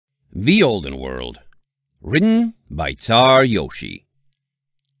The Olden World, written by Czar Yoshi.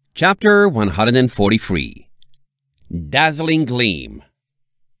 Chapter 143. Dazzling Gleam.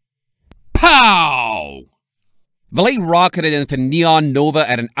 Pow! Valet rocketed into Neon Nova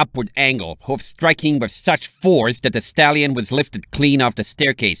at an upward angle, hoof striking with such force that the stallion was lifted clean off the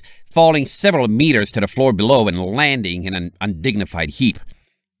staircase, falling several meters to the floor below and landing in an undignified heap.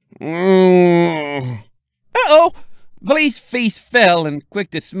 Uh-oh! Valet's face fell in quick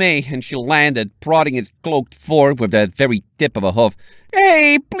dismay, and she landed, prodding his cloaked form with the very tip of a hoof.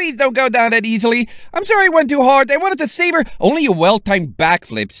 Hey, please don't go down that easily. I'm sorry I went too hard. I wanted to save her. Only a well-timed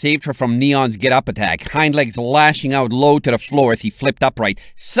backflip saved her from Neon's get-up attack, hind legs lashing out low to the floor as he flipped upright,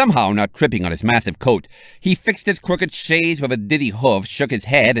 somehow not tripping on his massive coat. He fixed his crooked chaise with a dizzy hoof, shook his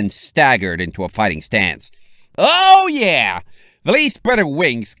head, and staggered into a fighting stance. Oh, yeah! Valet spread her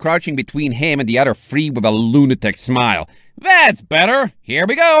wings, crouching between him and the other free with a lunatic smile. That's better. Here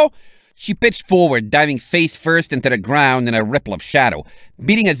we go. She pitched forward, diving face first into the ground in a ripple of shadow.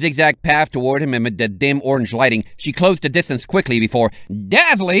 Beating a zigzag path toward him amid the dim orange lighting, she closed the distance quickly before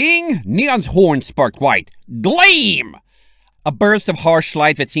Dazzling! Neon's horn sparked white. Gleam! A burst of harsh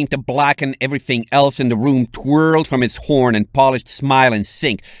light that seemed to blacken everything else in the room twirled from his horn and polished smile in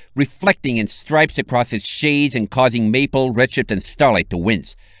sync, reflecting in stripes across his shades and causing Maple, Redshift, and Starlight to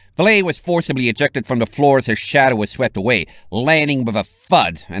wince. Valet was forcibly ejected from the floor as her shadow was swept away, landing with a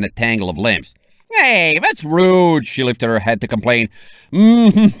thud and a tangle of limbs. Hey, that's rude, she lifted her head to complain.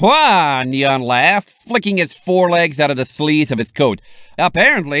 Wah, Neon laughed, flicking his forelegs out of the sleeves of his coat.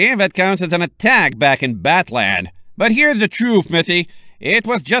 Apparently, that counts as an attack back in Batland. But here's the truth, Missy. It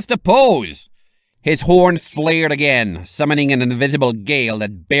was just a pose. His horn flared again, summoning an invisible gale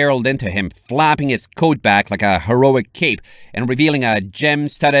that barreled into him, flapping his coat back like a heroic cape and revealing a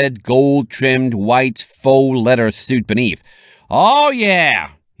gem-studded, gold-trimmed, white faux leather suit beneath. Oh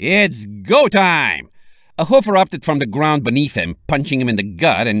yeah, it's go time! A hoof erupted from the ground beneath him, punching him in the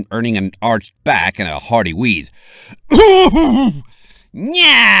gut and earning an arched back and a hearty wheeze.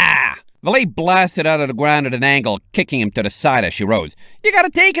 Nya! Valet blasted out of the ground at an angle, kicking him to the side as she rose. You gotta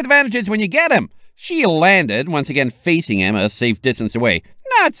take advantages when you get him. She landed, once again facing him a safe distance away.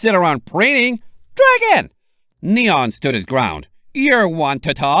 Not sit around preening. Try again. Neon stood his ground. You're one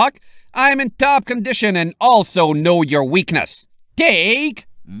to talk. I'm in top condition and also know your weakness. Take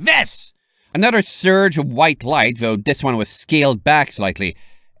this. Another surge of white light, though this one was scaled back slightly,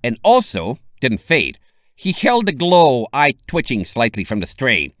 and also didn't fade. He held the glow, eye twitching slightly from the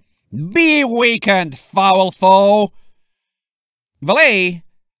strain. Be weakened, foul foe! Valet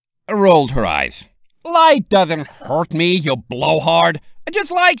rolled her eyes. Light doesn't hurt me, you blowhard. I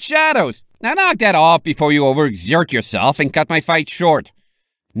just like shadows. Now knock that off before you overexert yourself and cut my fight short.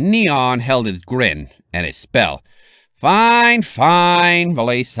 Neon held his grin and his spell. Fine, fine,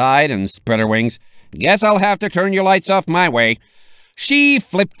 Valet sighed and spread her wings. Guess I'll have to turn your lights off my way. She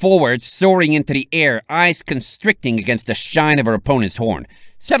flipped forward, soaring into the air, eyes constricting against the shine of her opponent's horn.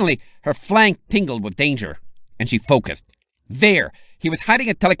 Suddenly, her flank tingled with danger, and she focused. There, he was hiding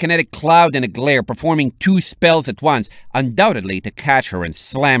a telekinetic cloud in a glare, performing two spells at once, undoubtedly to catch her and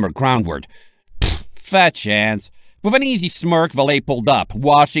slam her groundward. Pfft, fat chance. With an easy smirk, Valet pulled up,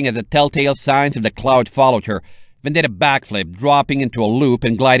 watching as the telltale signs of the cloud followed her, then did a backflip, dropping into a loop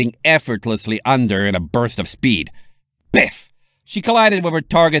and gliding effortlessly under in a burst of speed. Biff! She collided with her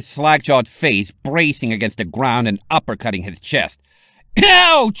target's slack-jawed face, bracing against the ground and uppercutting his chest.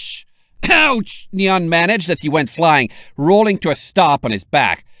 Ouch! Ouch! Neon managed as he went flying, rolling to a stop on his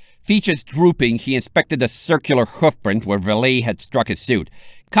back. Features drooping, he inspected the circular hoofprint where Valet had struck his suit.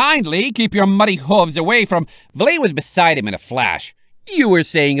 Kindly keep your muddy hooves away from... Valet was beside him in a flash. You were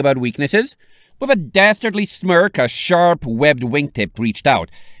saying about weaknesses? With a dastardly smirk, a sharp, webbed wingtip reached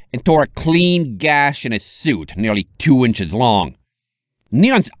out and tore a clean gash in his suit, nearly 2 inches long.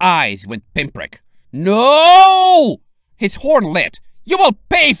 Neon's eyes went pinprick. No! His horn lit. You will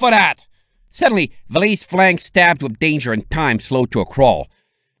pay for that! Suddenly, Valet's flank stabbed with danger and time slowed to a crawl.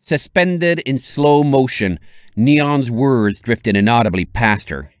 Suspended in slow motion, Neon's words drifted inaudibly past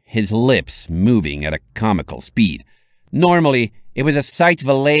her, his lips moving at a comical speed. Normally, it was a sight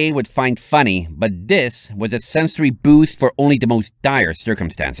Valet would find funny, but this was a sensory boost for only the most dire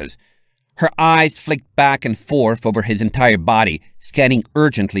circumstances. Her eyes flicked back and forth over his entire body, scanning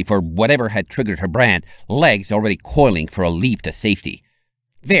urgently for whatever had triggered her brand, legs already coiling for a leap to safety.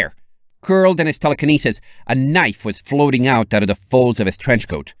 There, curled in his telekinesis, a knife was floating out of the folds of his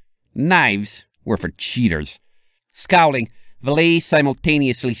trenchcoat. Knives were for cheaters. Scowling, Valet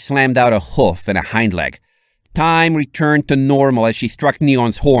simultaneously slammed out a hoof and a hind leg. Time returned to normal as she struck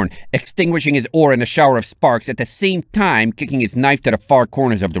Neon's horn, extinguishing his aura in a shower of sparks, at the same time kicking his knife to the far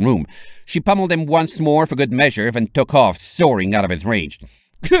corners of the room. She pummeled him once more for good measure, then took off, soaring out of his range.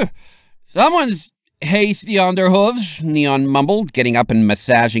 "Someone's hasty on their hooves," Neon mumbled, getting up and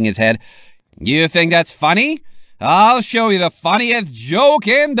massaging his head. "You think that's funny? I'll show you the funniest joke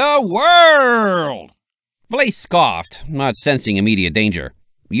in the world." Valet scoffed, not sensing immediate danger.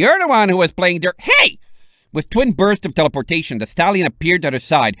 "You're the one who was playing dirt." "Hey!" With twin bursts of teleportation, the stallion appeared at her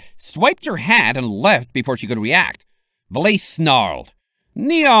side, swiped her hat, and left before she could react. Valet snarled.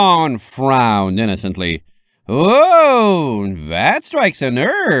 Neon frowned innocently. "Oh, that strikes a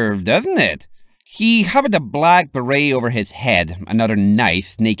nerve, doesn't it?" He hovered a black beret over his head, another knife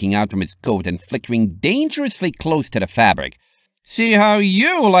snaking out from his coat and flickering dangerously close to the fabric. "See how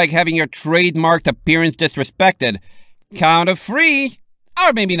you like having your trademarked appearance disrespected. Count of 3.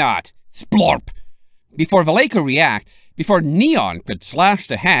 Or maybe not. Splorp!" Before Valet could react, before Neon could slash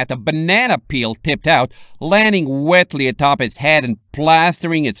the hat, a banana peel tipped out, landing wetly atop his head and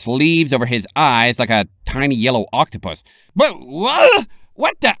plastering its leaves over his eyes like a tiny yellow octopus. "But what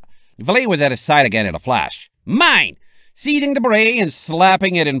the?" Valet was at his side again in a flash. "Mine!" Seizing the beret and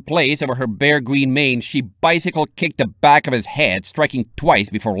slapping it in place over her bare green mane, she bicycle kicked the back of his head, striking twice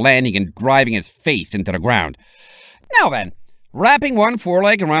before landing and driving his face into the ground. "Now then," wrapping one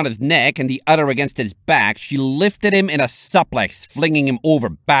foreleg around his neck and the other against his back, she lifted him in a suplex, flinging him over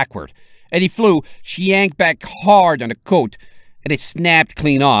backward. As he flew, she yanked back hard on the coat, and it snapped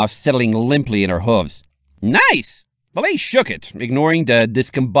clean off, settling limply in her hooves. "Nice!" Valet shook it, ignoring the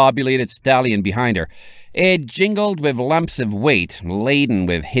discombobulated stallion behind her. It jingled with lumps of weight, laden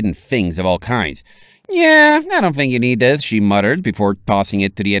with hidden things of all kinds. "Yeah, I don't think you need this," she muttered before tossing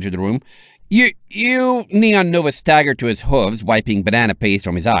it to the edge of the room. You... Neon Nova staggered to his hooves, wiping banana paste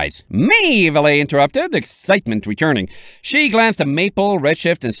from his eyes. "Me!" Valet interrupted, excitement returning. She glanced at Maple,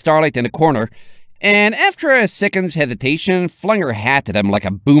 Redshift, and Starlight in the corner, and after a second's hesitation, flung her hat at him like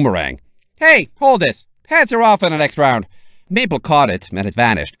a boomerang. "Hey, hold this. Hats are off in the next round." Maple caught it, and it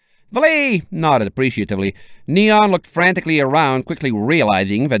vanished. Valet nodded appreciatively. Neon looked frantically around, quickly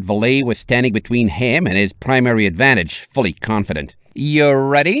realizing that Valet was standing between him and his primary advantage, fully confident. "You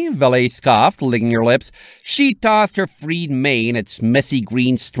ready?" Valet scoffed, licking her lips. She tossed her freed mane, its messy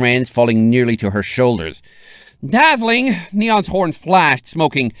green strands falling nearly to her shoulders. "Dazzling!" Neon's horn flashed,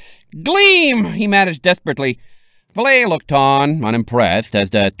 smoking. "Gleam!" he managed desperately. Valet looked on, unimpressed, as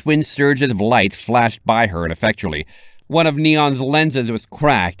the twin surges of light flashed by her ineffectually. One of Neon's lenses was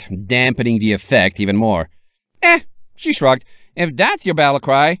cracked, dampening the effect even more. She shrugged. "If that's your battle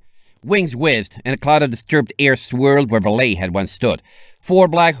cry." Wings whizzed, and a cloud of disturbed air swirled where Valet had once stood. 4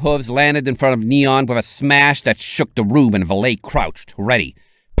 black hooves landed in front of Neon with a smash that shook the room, and Valet crouched, ready.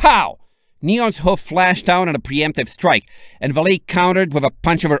 Pow! Neon's hoof flashed down on a preemptive strike, and Valet countered with a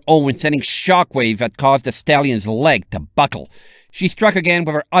punch of her own, sending shockwave that caused the stallion's leg to buckle. She struck again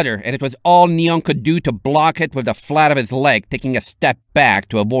with her other, and it was all Neon could do to block it with the flat of his leg, taking a step back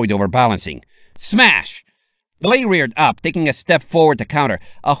to avoid overbalancing. Smash! Valet reared up, taking a step forward to counter,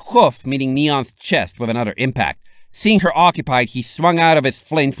 a hoof meeting Neon's chest with another impact. Seeing her occupied, he swung out of his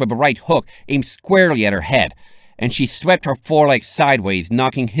flinch with a right hook aimed squarely at her head, and she swept her foreleg sideways,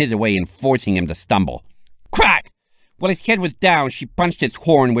 knocking his away and forcing him to stumble. Crack! While his head was down, she punched his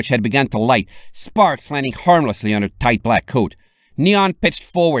horn, which had begun to light, sparks landing harmlessly on her tight black coat. Neon pitched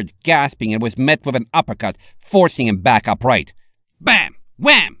forward, gasping, and was met with an uppercut, forcing him back upright. Bam!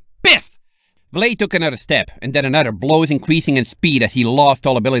 Wham! Biff! Valet took another step, and then another, blows increasing in speed as he lost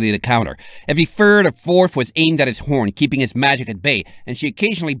all ability to counter. Every third or fourth was aimed at his horn, keeping his magic at bay, and she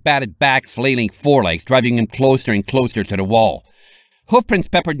occasionally batted back, flailing forelegs, driving him closer and closer to the wall. Hoofprints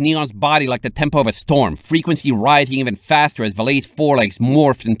peppered Neon's body like the tempo of a storm, frequency rising even faster as Valet's forelegs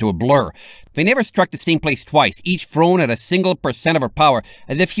morphed into a blur. They never struck the same place twice, each thrown at a single % of her power,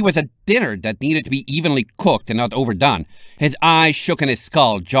 as if he was a dinner that needed to be evenly cooked and not overdone. His eyes shook in his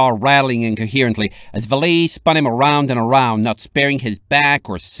skull, jaw rattling incoherently, as Valet spun him around and around, not sparing his back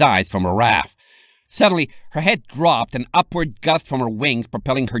or sides from a wrath. Suddenly, her head dropped, an upward gust from her wings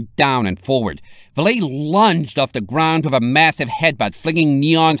propelling her down and forward. Valet lunged off the ground with a massive headbutt, flinging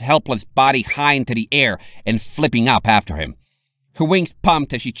Neon's helpless body high into the air and flipping up after him. Her wings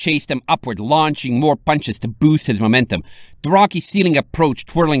pumped as she chased him upward, launching more punches to boost his momentum. The rocky ceiling approached,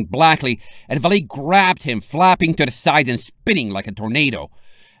 twirling blackly, and Valet grabbed him, flapping to the side and spinning like a tornado.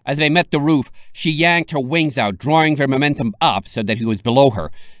 As they met the roof, she yanked her wings out, drawing their momentum up so that he was below her.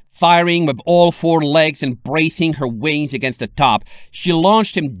 Firing with all 4 legs and bracing her wings against the top, she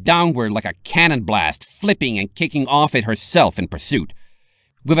launched him downward like a cannon blast, flipping and kicking off it herself in pursuit.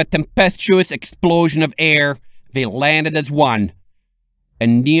 With a tempestuous explosion of air, They landed as one,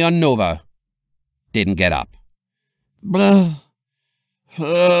 and Neon Nova didn't get up.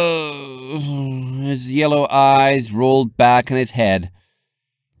 His yellow eyes rolled back in his head,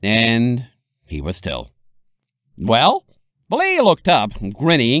 and he was still. Well? Valet looked up,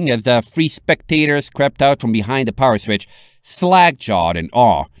 grinning as the three spectators crept out from behind the power switch, slack-jawed in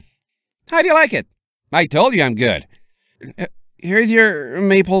awe. How do you like it? I told you I'm good. Here's your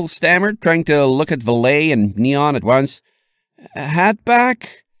Maple stammered, trying to look at Valet and Neon at once. Hat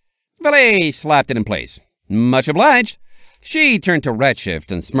back? Valet slapped it in place. Much obliged. She turned to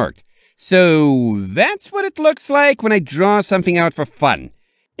Redshift and smirked. So that's what it looks like when I draw something out for fun.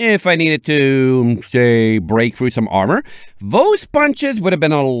 If I needed to, say, break through some armor, those punches would have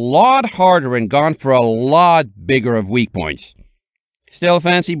been a lot harder and gone for a lot bigger of weak points. Still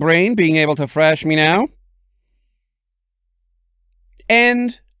fancy brain being able to thrash me now?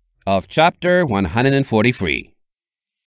 End of chapter 143.